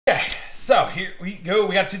So here we go.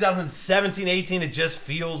 We got 2017-18. It just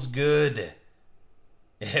feels good.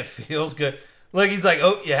 It feels good. Look, he's like,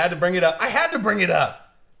 oh, you had to bring it up. I had to bring it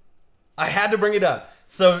up. I had to bring it up.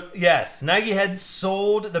 So, yes, Nike had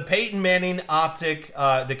sold the Peyton Manning optic,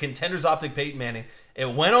 the Contenders optic Peyton Manning.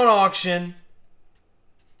 It went on auction,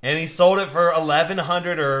 and he sold it for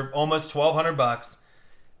 $1,100 or almost $1,200.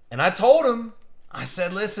 And I told him, I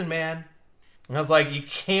said, listen, man. And I was like, you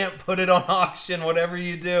can't put it on auction, whatever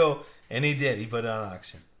you do. And he did. He put it on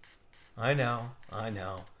auction. I know.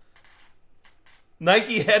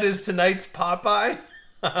 Nike head is tonight's Popeye.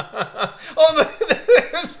 Oh,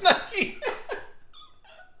 there's Nike.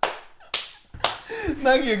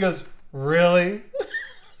 Nike goes, really?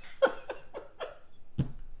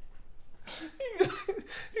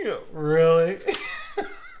 You go, really?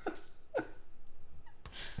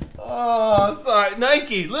 Oh, sorry.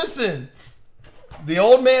 Nike, listen. The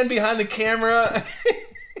old man behind the camera.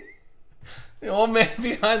 The old man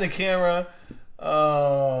behind the camera.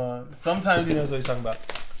 Sometimes he knows what he's talking about.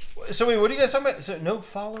 So wait, what are you guys talking about? So no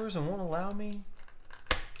followers and won't allow me?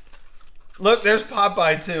 Look, there's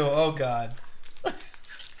Popeye too. Oh God.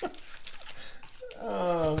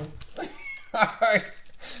 Oh. All right.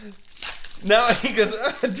 Now he goes.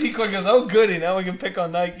 Decoy goes. Oh goody. Now we can pick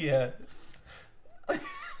on Nike head.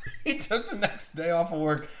 He took the next day off of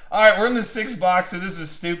work. All right, we're in the 6 box, so this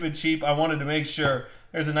is stupid cheap. I wanted to make sure.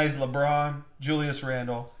 There's a nice LeBron, Julius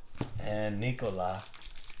Randle, and Nikola.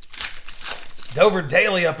 Dover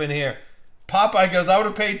Daily up in here. Popeye goes, I would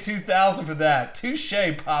have paid $2,000 for that. Touche,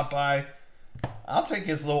 Popeye. I'll take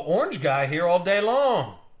this little orange guy here all day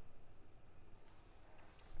long.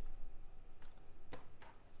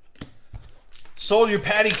 Sold your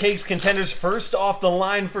Patty Cakes Contenders first off the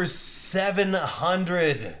line for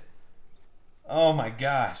 $700. Oh my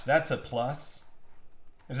gosh, that's a plus.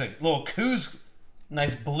 There's a little Coos,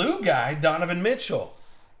 nice blue guy, Donovan Mitchell.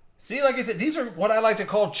 See, like I said, these are what I like to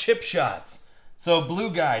call chip shots. So blue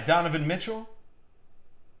guy, Donovan Mitchell.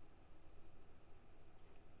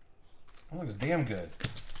 That looks damn good.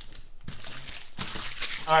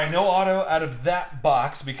 All right, no auto out of that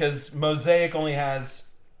box because Mosaic only has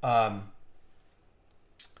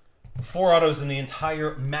 4 autos in the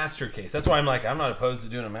entire master case. That's why I'm like, I'm not opposed to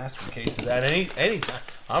doing a master case of that anytime.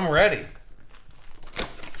 I'm ready.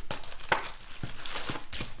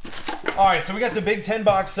 All right, so we got the big 10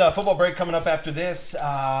 box football break coming up after this, or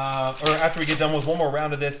after we get done with one more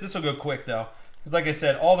round of this. This will go quick though, because like I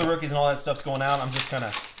said, all the rookies and all that stuff's going out. I'm just kind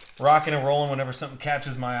of rocking and rolling. Whenever something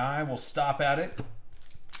catches my eye, we'll stop at it.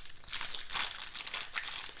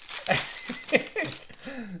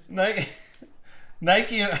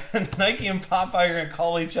 Nike and Popeye are gonna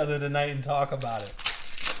call each other tonight and talk about it.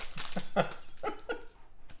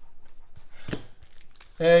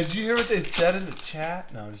 Hey, did you hear what they said in the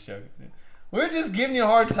chat? No, I'm just joking. We're just giving you a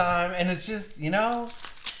hard time, and it's just, you know.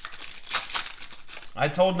 I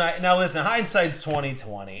told Nike. Now listen, hindsight's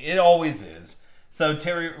 20/20. It always is. So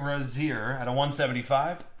Terry Rozier at a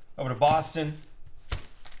 175 over to Boston.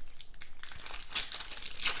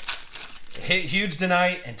 Hit huge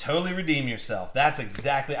tonight and totally redeem yourself. That's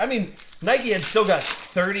exactly. I mean, Nike had still got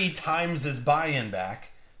 30 times his buy-in back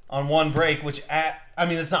on one break, which I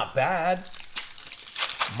mean, it's not bad.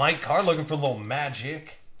 Mike Carr looking for a little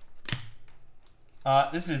magic.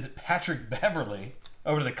 This is Patrick Beverly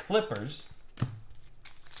over to the Clippers.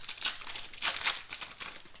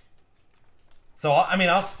 So, I mean,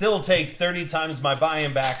 I'll still take 30 times my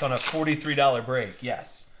buy-in back on a $43 break.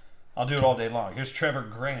 Yes. I'll do it all day long. Here's Trevor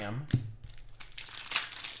Graham.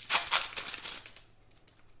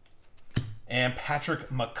 And Patrick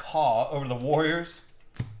McCaw over the Warriors.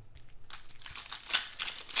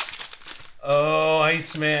 Oh,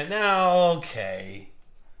 Iceman. Now, okay.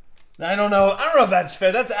 I don't know if that's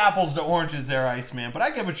fair. That's apples to oranges there, Iceman. But I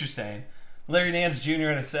get what you're saying. Larry Nance Jr.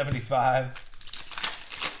 at a 75.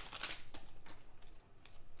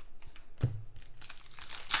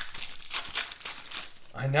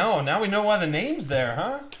 I know. Now we know why the name's there,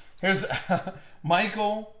 huh? Here's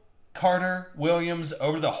Michael Carter Williams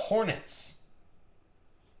over the Hornets.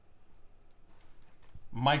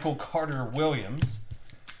 Michael Carter Williams.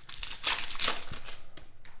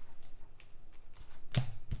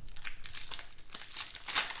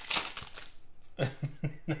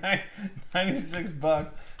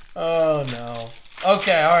 $96. Oh no.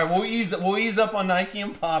 Okay, all right. We'll ease up on Nike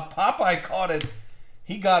and Pop. Popeye caught it.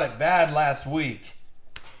 He got it bad last week.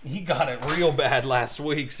 He got it real bad last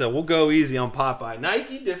week, so we'll go easy on Popeye.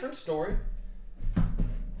 Nike, different story.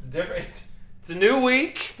 It's different. It's a new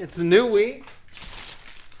week. It's a new week.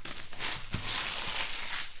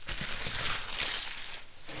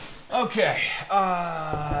 Okay,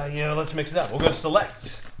 let's mix it up. We'll go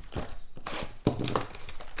select.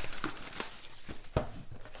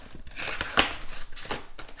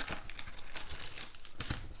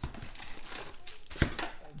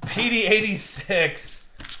 PD86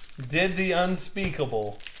 did the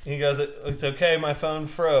unspeakable. He goes, it's okay, my phone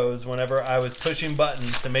froze whenever I was pushing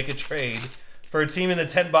buttons to make a trade for a team in the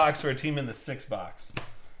 10 box or a team in the 6 box.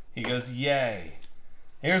 He goes, yay.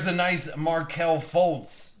 Here's a nice Markel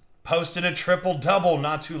Fultz. Posted a triple-double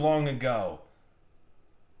not too long ago.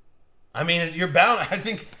 I mean, you're bound. I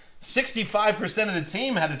think 65% of the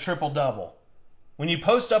team had a triple-double. When you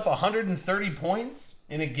post up 130 points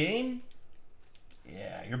in a game,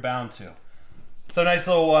 yeah, you're bound to. So nice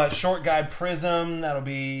little short guy prism. That'll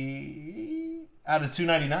be out of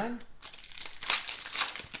 299.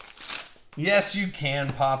 Yes, you can,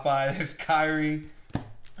 Popeye. There's Kyrie.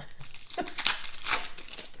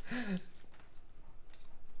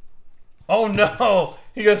 Oh no!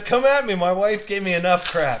 He goes, come at me. My wife gave me enough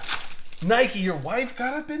crap. Nike, your wife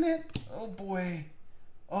got up in it? Oh boy.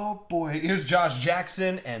 Oh boy. Here's Josh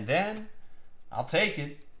Jackson, and then I'll take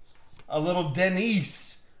it. A little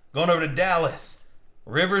Denise going over to Dallas.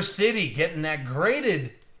 River City getting that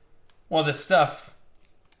graded. Well, the stuff,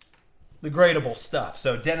 the gradable stuff.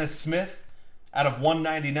 So Dennis Smith out of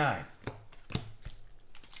 199.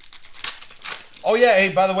 Oh yeah, hey,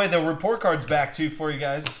 by the way, the report card's back too for you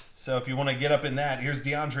guys. So if you want to get up in that, here's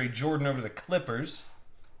DeAndre Jordan over the Clippers.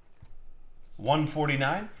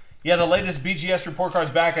 149. Yeah, the latest BGS report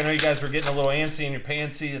card's back. I know you guys were getting a little antsy in your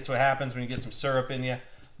pantsy. That's what happens when you get some syrup in you.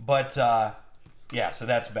 But, yeah, so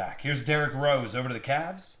that's back. Here's Derrick Rose over to the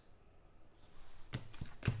Cavs.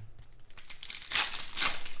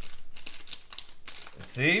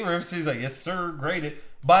 See, River City's like, yes, sir, graded.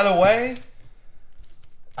 By the way,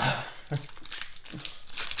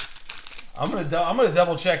 I'm gonna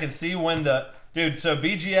double check and see when the dude. So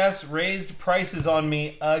BGS raised prices on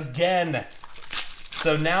me again.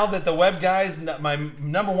 So now that the web guys, my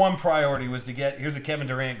number one priority was to get, here's a Kevin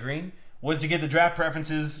Durant green, was to get the draft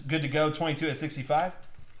preferences good to go, 22 at 65.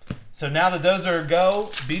 So now that those are a go,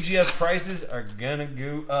 BGS prices are gonna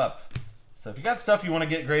go up. So if you got stuff you want to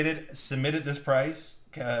get graded, submit at this price,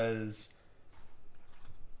 because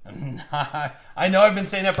I know I've been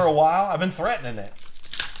saying that for a while. I've been threatening it.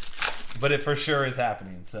 But it for sure is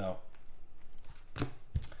happening, so.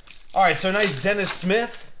 All right, so nice Dennis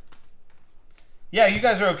Smith. Yeah, you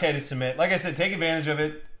guys are okay to submit. Like I said, take advantage of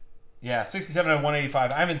it. Yeah, 67 out of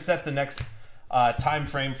 185. I haven't set the next time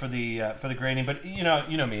frame for the grading, but you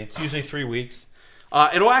know me. It's usually 3 weeks.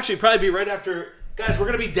 It'll actually probably be right after. Guys, we're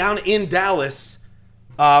gonna be down in Dallas.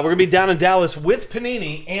 We're gonna be down in Dallas with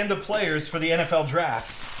Panini and the players for the NFL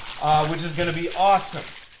draft, which is gonna be awesome.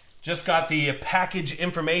 Just got the package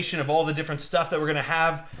information of all the different stuff that we're going to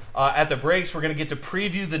have at the breaks. We're going to get to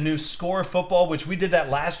preview the new Score Football, which we did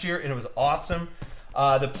that last year, and it was awesome.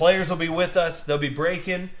 The players will be with us. They'll be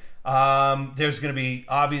breaking. There's going to be,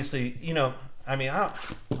 obviously, I mean, I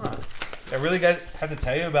really guys have to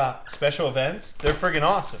tell you about special events. They're friggin'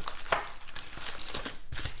 awesome.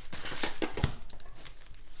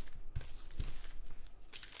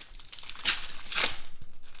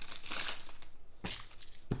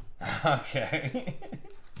 Okay.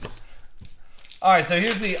 All right, so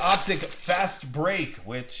here's the Optic Fast Break,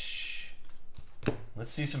 which,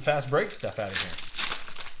 let's see some fast break stuff out of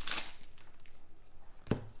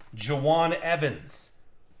here. Jawan Evans.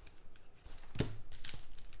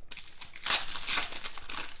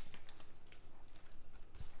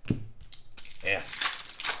 Yeah.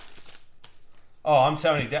 Oh, I'm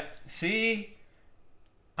telling you that. See?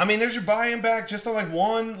 I mean, there's your buy-in back just on like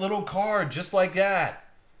one little card, just like that.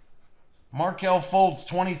 Markel Fultz,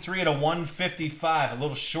 23 at a 155. A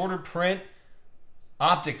little shorter print.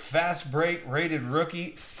 Optic Fast Break, rated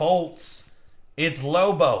rookie. Fultz. It's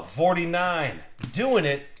Lobo, 49. Doing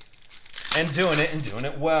it, and doing it, and doing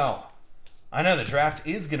it well. I know the draft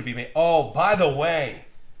is going to be made. Oh, by the way,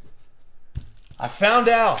 I found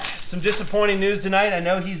out some disappointing news tonight. I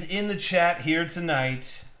know he's in the chat here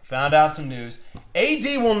tonight. Found out some news. AD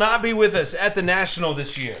will not be with us at the National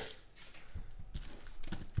this year.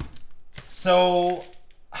 So,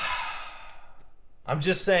 I'm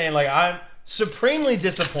just saying, like, I'm supremely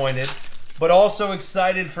disappointed, but also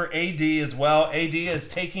excited for AD as well. AD is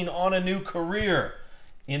taking on a new career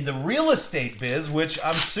in the real estate biz, which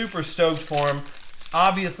I'm super stoked for him.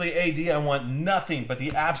 Obviously, AD, I want nothing but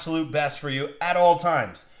the absolute best for you at all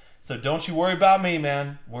times. So don't you worry about me,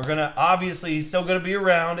 man. We're going to, obviously, he's still going to be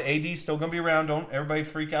around. AD's still going to be around. Don't everybody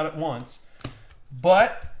freak out at once.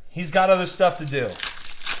 But he's got other stuff to do.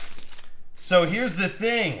 So here's the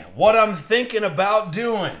thing, what I'm thinking about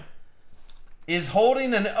doing. is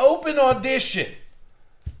holding an open audition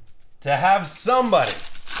to have somebody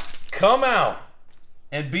come out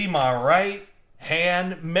and be my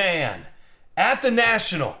right-hand man at the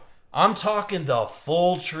National. I'm talking the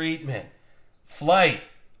full treatment. Flight,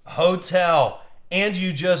 hotel, and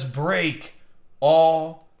you just break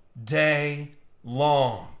all day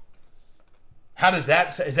long. How does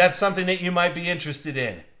that, is that something that you might be interested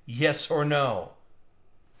in? Yes or no?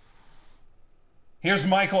 Here's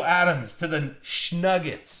Michael Adams to the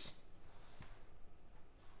Schnuggets.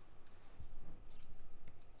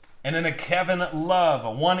 And then a Kevin Love,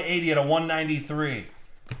 a 180 at a 193.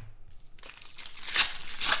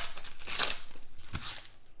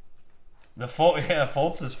 The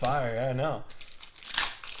Fultz is fire. Yeah, I know.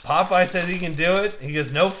 Popeye says he can do it. He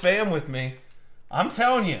goes, no fam with me. I'm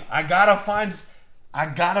telling you, I gotta find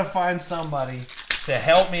somebody to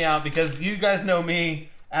help me out because you guys know me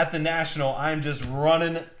at the National. I'm just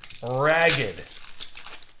running ragged.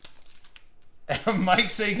 Mike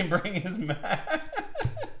said he can bring his mat.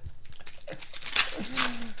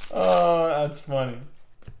 Oh, that's funny.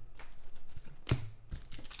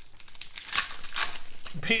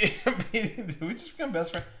 Did we just become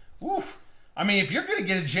best friends? Woof. I mean, if you're going to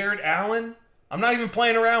get a Jared Allen, I'm not even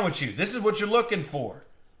playing around with you. This is what you're looking for.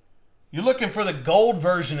 You're looking for the gold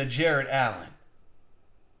version of Jared Allen.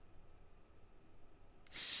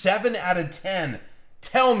 7 out of 10.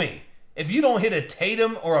 Tell me, if you don't hit a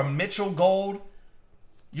Tatum or a Mitchell gold,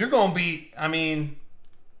 you're going to be, I mean...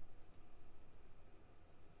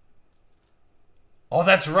 Oh,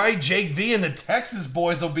 that's right. Jake V and the Texas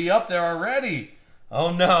boys will be up there already.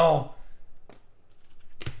 Oh, no.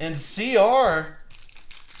 And CR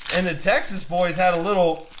and the Texas boys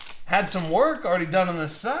had some work already done on the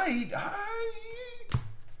site.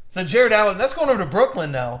 So Jared Allen, that's going over to Brooklyn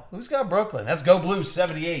now. Who's got Brooklyn? That's Go Blue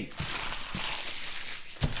 78.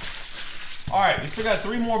 All right, we still got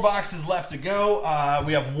 3 more boxes left to go.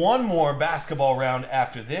 We have 1 more basketball round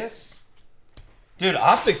after this. Dude,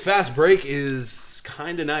 Optic Fast Break is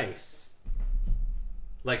kind of nice.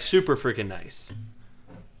 Like super freaking nice.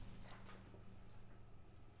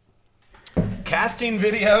 Casting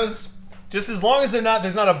videos, just as long as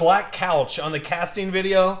there's not a black couch on the casting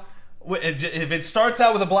video. If it starts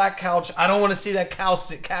out with a black couch, I don't want to see that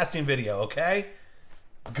casting video, okay?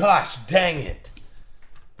 Gosh, dang it.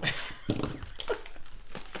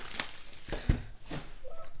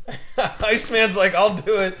 Iceman's like, I'll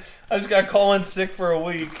do it. I just got to call in sick for a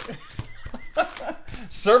week.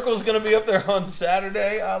 Circle's going to be up there on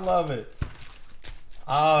Saturday. I love it.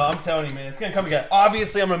 I'm telling you, man, it's going to come together.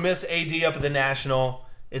 Obviously, I'm going to miss AD up at the National.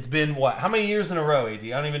 It's been, what, how many years in a row, AD? I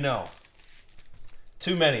don't even know.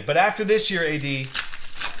 Too many. But after this year, AD,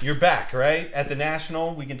 you're back, right? At the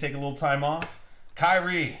National, we can take a little time off.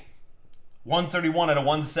 Kyrie, 131 out of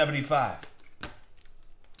 175.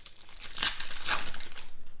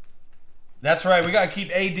 That's right, we got to keep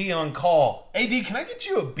AD on call. AD, can I get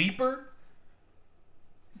you a beeper?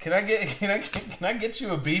 Can I get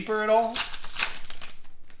you a beeper at all?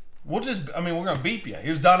 We're going to beep you.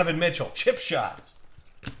 Here's Donovan Mitchell. Chip shots.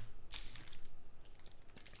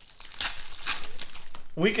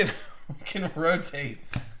 We can rotate.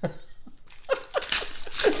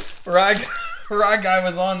 Rod guy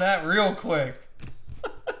was on that real quick.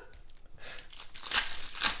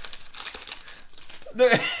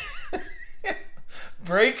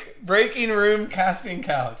 Breaking room casting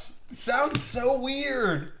couch. Sounds so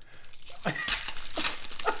weird.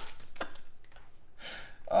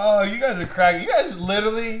 Oh, you guys are cracking. You guys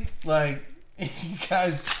literally, like, you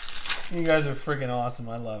guys are freaking awesome.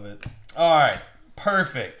 I love it. All right,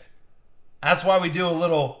 perfect. That's why we do a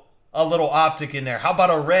little optic in there. How about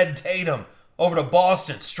a red Tatum over to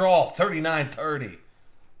Boston? Straw, 39-30.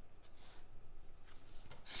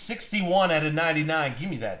 61 out of 99. Give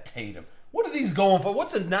me that Tatum. What are these going for?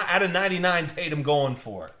 What's out of 99 Tatum going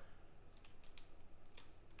for?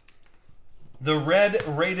 The red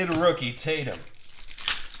rated rookie, Tatum.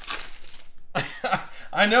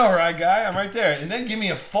 I know, right, guy? I'm right there. And then give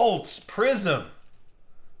me a Fultz Prism.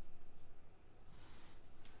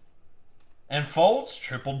 And Fultz,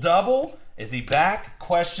 triple-double. Is he back?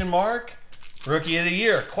 Question mark. Rookie of the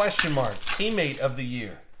year? Question mark. Teammate of the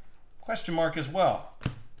year? Question mark as well.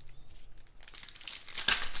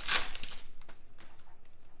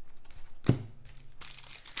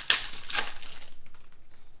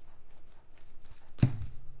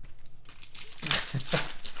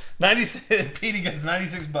 Petey gets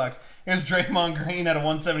 96 bucks. Here's Draymond Green at a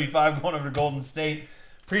 175 going over to Golden State.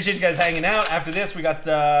 Appreciate you guys hanging out. After this, we got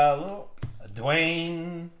little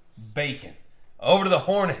Dwayne Bacon over to the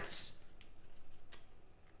Hornets.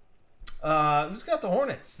 Who's got the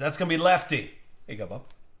Hornets? That's going to be Lefty. Here you go, bub.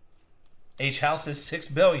 H House is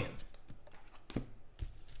 $6 billion.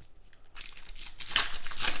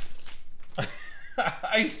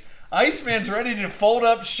 Iceman's ready to fold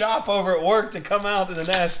up shop over at work to come out to the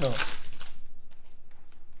National.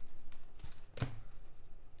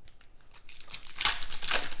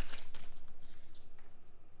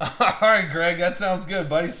 All right, Greg, that sounds good,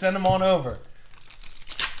 buddy. Send them on over.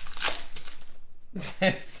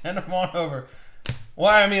 Send them on over.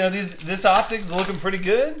 Why? I mean, this optics looking pretty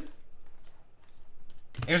good.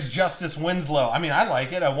 Here's Justice Winslow. I mean, I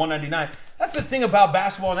like it at 199. That's the thing about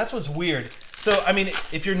basketball, and that's what's weird. So, I mean,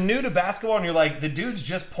 if you're new to basketball and you're like, the dude's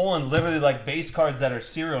just pulling literally like base cards that are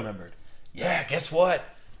serial numbered. Yeah, guess what?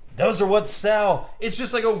 Those are what sell. It's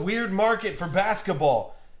just like a weird market for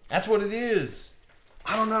basketball. That's what it is.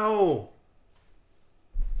 I don't know.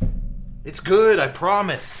 It's good, I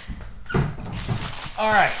promise.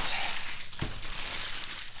 All right.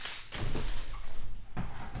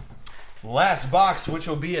 Last box, which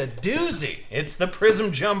will be a doozy. It's the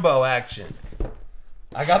Prism Jumbo action.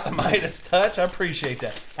 I got the Midas touch. I appreciate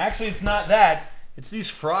that. Actually, it's not that. It's these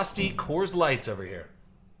frosty Coors Lights over here.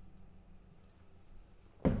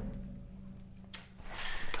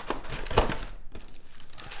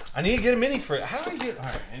 I need to get a mini fridge. How do I get... All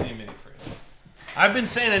right, I need a mini fridge. I've been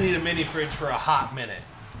saying I need a mini fridge for a hot minute.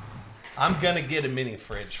 I'm going to get a mini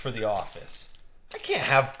fridge for the office. I can't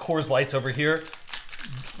have Coors Lights over here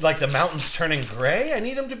like the mountains turning gray. I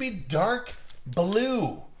need them to be dark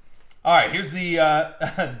blue. All right, here's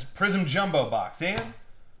the Prism Jumbo box. And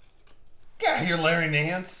get out of here, Larry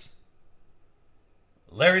Nance.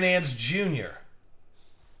 Larry Nance Jr.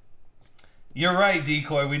 You're right,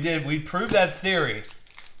 Decoy. We proved that theory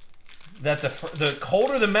that the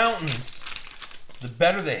colder the mountains, the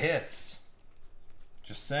better the hits.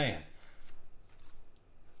 Just saying.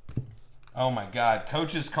 Oh my God.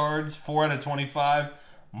 Coach's cards, 4 out of 25.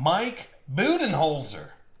 Mike Budenholzer.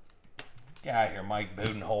 Get out of here, Mike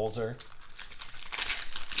Budenholzer.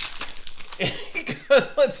 He goes,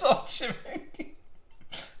 what's up, Chiminky?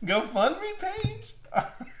 GoFundMe page?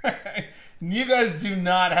 Alright. You guys do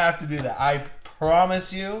not have to do that. I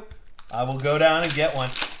promise you, I will go down and get one.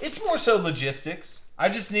 It's more so logistics. I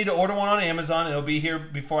just need to order one on Amazon and it'll be here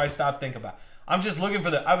before I stop thinking about it. I'm just looking for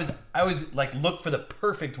the, I always like look for the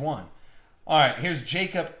perfect one. All right, here's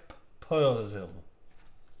Jacob Poeltl.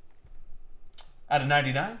 Out of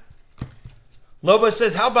 99. Lobo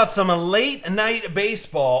says, how about some late night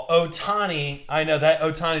baseball? Ohtani. I know that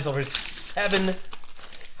Ohtani's over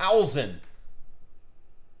 7,000.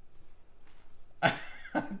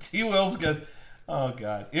 T. Wills goes, oh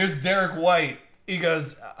God. Here's Derek White. He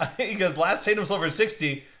goes, last Tatum's over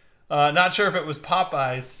 60. Not sure if it was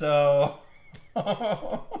Popeyes, so.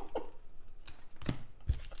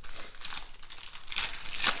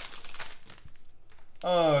 Oh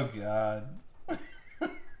God.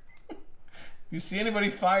 You see anybody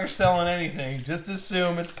fire selling anything, just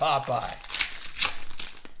assume it's Popeye.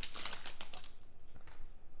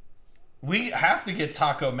 We have to get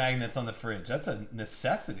taco magnets on the fridge. That's a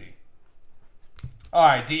necessity. All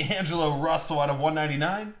right, D'Angelo Russell out of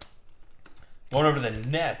 199. Going over to the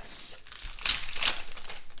Nets.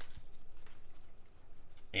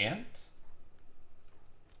 And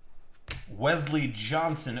Wesley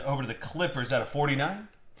Johnson over to the Clippers out of 49.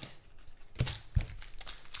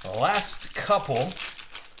 The last couple.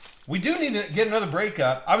 We do need to get another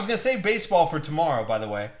breakup. I was going to save baseball for tomorrow, by the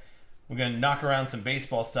way. We're going to knock around some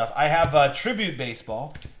baseball stuff. I have Tribute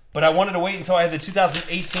Baseball, but I wanted to wait until I had the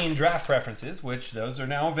 2018 draft preferences, which those are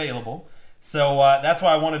now available. So that's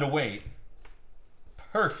why I wanted to wait.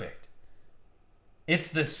 Perfect. It's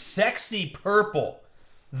the sexy purple.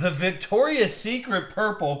 The Victoria's Secret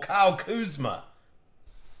purple Kyle Kuzma.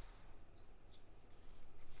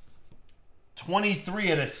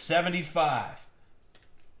 23 out of 75.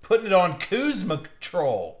 Putting it on Kuzma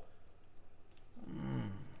Troll.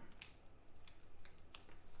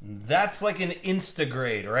 That's like an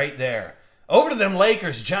Instagrade right there. Over to them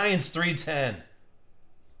Lakers, Giants 310.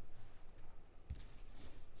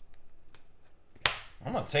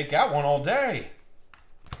 I'm going to take that one all day.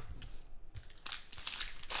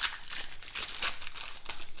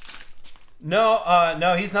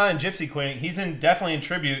 No, he's not in Gypsy Queen. He's definitely in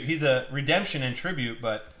Tribute. He's a redemption in Tribute,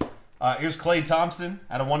 but here's Klay Thompson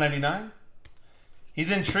out of 199. He's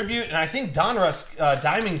in Tribute, and I think Donruss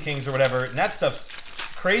Diamond Kings or whatever, and that stuff's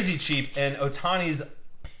crazy cheap, and Ohtani's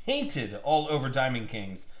painted all over Diamond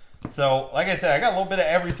Kings. So, like I said, I got a little bit of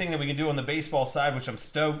everything that we can do on the baseball side, which I'm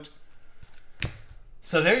stoked.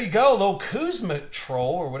 So there you go, a little Kuzma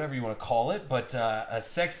Troll, or whatever you want to call it, but a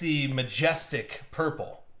sexy, majestic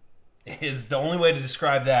purple. is the only way to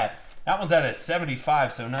describe that. That one's at a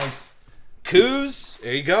 75, so nice. Coos,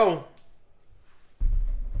 there you go.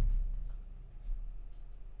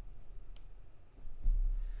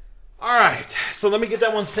 All right, so let me get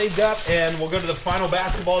that one saved up, and we'll go to the final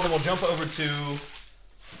basketball, then we'll jump over to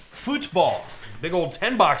football. Big old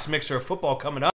 10-box mixer of football coming up.